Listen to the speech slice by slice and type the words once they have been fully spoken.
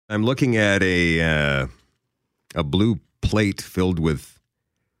I'm looking at a blue plate filled with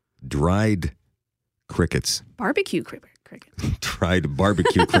dried crickets. Barbecue crickets. Dried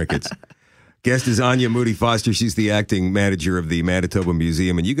barbecue crickets. Guest is Anya Moody-Foster. She's the acting manager of the Manitoba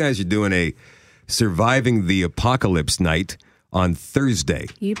Museum. And you guys are doing a Surviving the Apocalypse night on Thursday.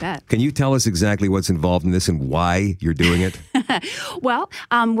 You bet. Can you tell us exactly what's involved in this and why you're doing it? Well,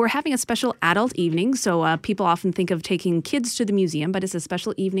 we're having a special adult evening. So people often think of taking kids to the museum, but it's a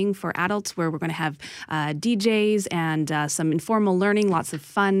special evening for adults where we're going to have DJs and some informal learning, lots of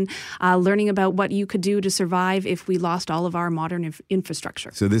fun, learning about what you could do to survive if we lost all of our modern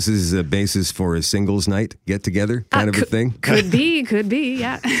infrastructure. So this is a basis for a singles night, get-together kind of a thing? Could be,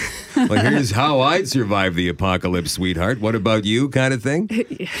 yeah. Well, here's how I'd survive the apocalypse, sweetheart. What about you kind of thing?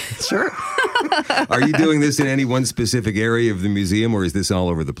 Sure. Are you doing this in any one specific area of the museum, or is this all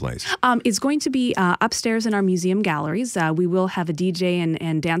over the place? It's going to be upstairs in our museum galleries. We will have a DJ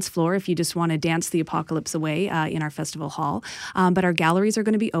and dance floor if you just want to dance the apocalypse away in our festival hall. But our galleries are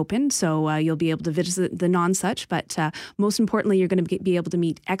going to be open, so you'll be able to visit the non-such. But most importantly, you're going to be able to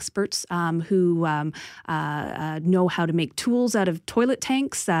meet experts who know how to make tools out of toilet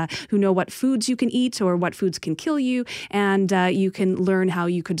tanks, who know what foods you can eat or what foods can kill you, and you can learn how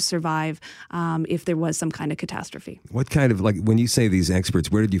you could survive if there was some kind of catastrophe. What kind of, like, when you say these experts,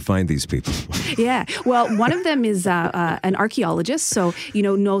 where did you find these people? Yeah, well, one of them is an archaeologist, so,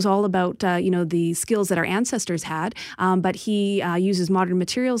 knows all about, the skills that our ancestors had, but he uses modern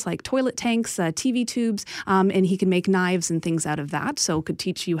materials like toilet tanks, TV tubes, and he can make knives and things out of that, so could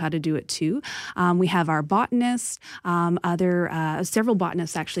teach you how to do it too. We have our botanists, several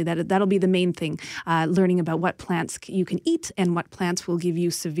botanists actually, that'll be the main thing, learning about what plants you can eat and what plants will give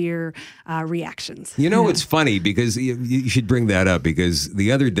you severe reactions. It's funny because you should bring that up, because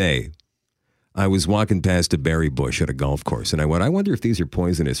the other day I was walking past a berry bush at a golf course and I wonder if these are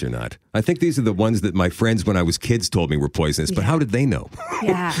poisonous or not. I think these are the ones that my friends when I was kids told me were poisonous, but how did they know?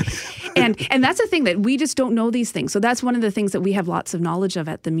 Yeah. And that's the thing, that we just don't know these things. So that's one of the things that we have lots of knowledge of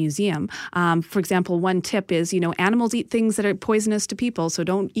at the museum. For example, one tip is, animals eat things that are poisonous to people, so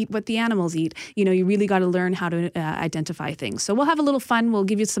don't eat what the animals eat. You really got to learn how to identify things. So we'll have a little fun. We'll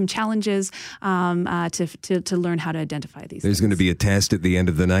give you some challenges to learn how to identify these There's things. going to be a test at the end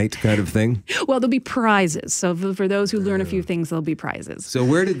of the night kind of thing? Well, there'll be prizes. So for those who learn a few things, there'll be prizes. So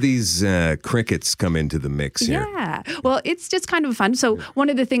where did these crickets come into the mix here? Yeah. Well, it's just kind of fun. So one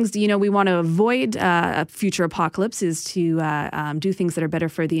of the things, we want to avoid a future apocalypse is to do things that are better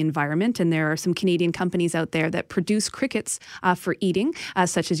for the environment. And there are some Canadian companies out there that produce crickets for eating,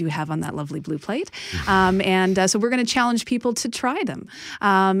 such as you have on that lovely blue plate. So we're going to challenge people to try them.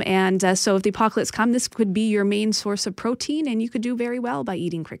 So if the apocalypse comes, this could be your main source of protein, and you could do very well by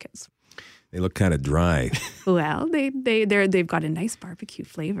eating crickets. They look kind of dry. Well, they've got a nice barbecue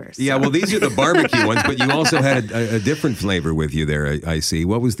flavor. So. Yeah, well, these are the barbecue ones, but you also had a different flavor with you there, I see.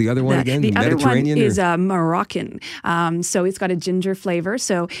 What was the other one again? The Mediterranean? Other one is Moroccan. So it's got a ginger flavor.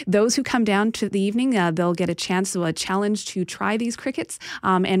 So those who come down to the evening, they'll get a challenge to try these crickets,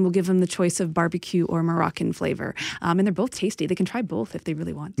 and we'll give them the choice of barbecue or Moroccan flavor. And they're both tasty. They can try both if they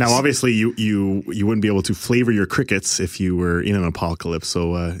really want. Now, obviously, you wouldn't be able to flavor your crickets if you were in an apocalypse.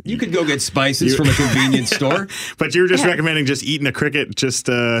 So you could go get spices from a convenience store. But you're just recommending just eating a cricket just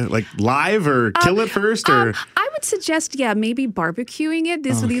like live, or kill it first? Or I would suggest, maybe barbecuing it.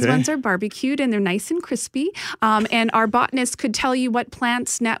 These ones are barbecued and they're nice and crispy. And our botanist could tell you what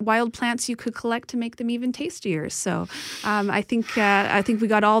wild plants you could collect to make them even tastier. So I think we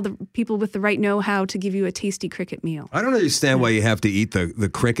got all the people with the right know-how to give you a tasty cricket meal. I don't understand why you have to eat the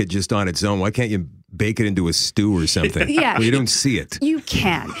cricket just on its own. Why can't you bake it into a stew or something? Yeah. Well, you don't see it. You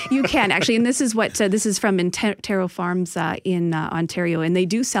can actually. And this is from Intero Farms in Ontario. And they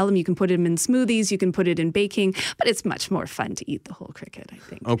do sell them. You can put them in smoothies. You can put it in baking. But it's much more fun to eat the whole cricket, I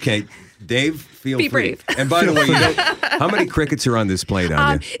think. Okay. Dave, feel Be free. brave. And by the way, how many crickets are on this plate,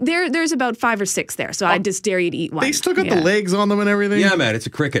 Anya? There's about 5 or 6 there. So I just dare you to eat one. they still got the legs on them and everything? Yeah, man, it's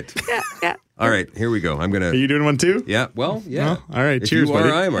a cricket. Yeah. All right, here we go. Are you doing one too? Yeah, well, yeah. Oh, all right, if cheers, you buddy.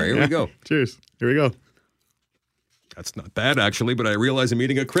 are, I am. Here we go. Cheers. Here we go. That's not bad, actually, but I realize I'm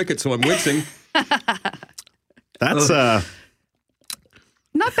eating a cricket, so I'm wincing. That's not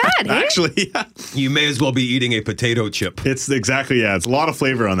bad, eh? actually, yeah. You may as well be eating a potato chip. It's exactly, it's a lot of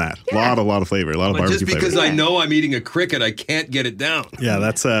flavor on that. Yeah. Lot of flavor, a lot of But barbecue just because flavor. I know I'm eating a cricket, I can't get it down. Yeah,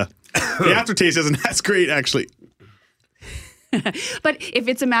 that's the aftertaste isn't that's great actually. But if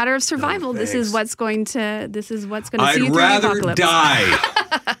it's a matter of survival, this is what's going to see you I'd through the rather apocalypse. die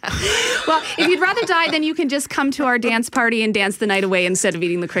Well, if you'd rather die, then you can just come to our dance party and dance the night away instead of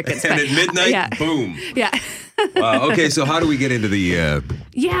eating the crickets. And at midnight, boom. Yeah. Wow. Okay, so how do we get into the...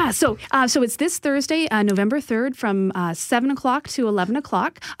 So it's this Thursday, November 3rd from 7 o'clock to 11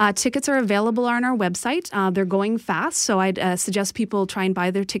 o'clock. Tickets are available on our website. They're going fast, so I'd suggest people try and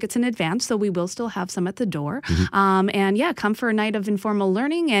buy their tickets in advance, so we will still have some at the door. Come for a night of informal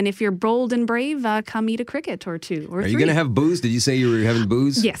learning, and if you're bold and brave, come eat a cricket or two or Are three. you going to have booze? Did you say you were having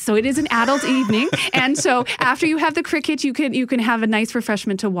booze? Yes, so it is an adult evening, and so after you have the cricket, you can have a nice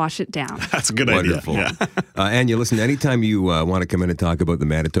refreshment to wash it down. That's a good Wonderful. idea. Yeah. Anya, listen, anytime you want to come in and talk about the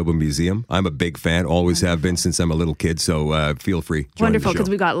Manitoba Museum, I'm a big fan, always have been since I'm a little kid, so feel free. Wonderful, because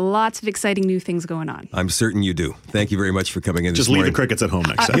we've got lots of exciting new things going on. I'm certain you do. Thank you very much for coming in Just this morning. leave the crickets at home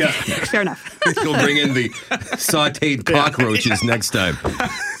next time. Yeah. Fair enough. You'll bring in the sautéed cockroaches next time.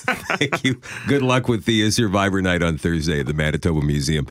 Thank you. Good luck with the Survivor Night on Thursday at the Manitoba Museum.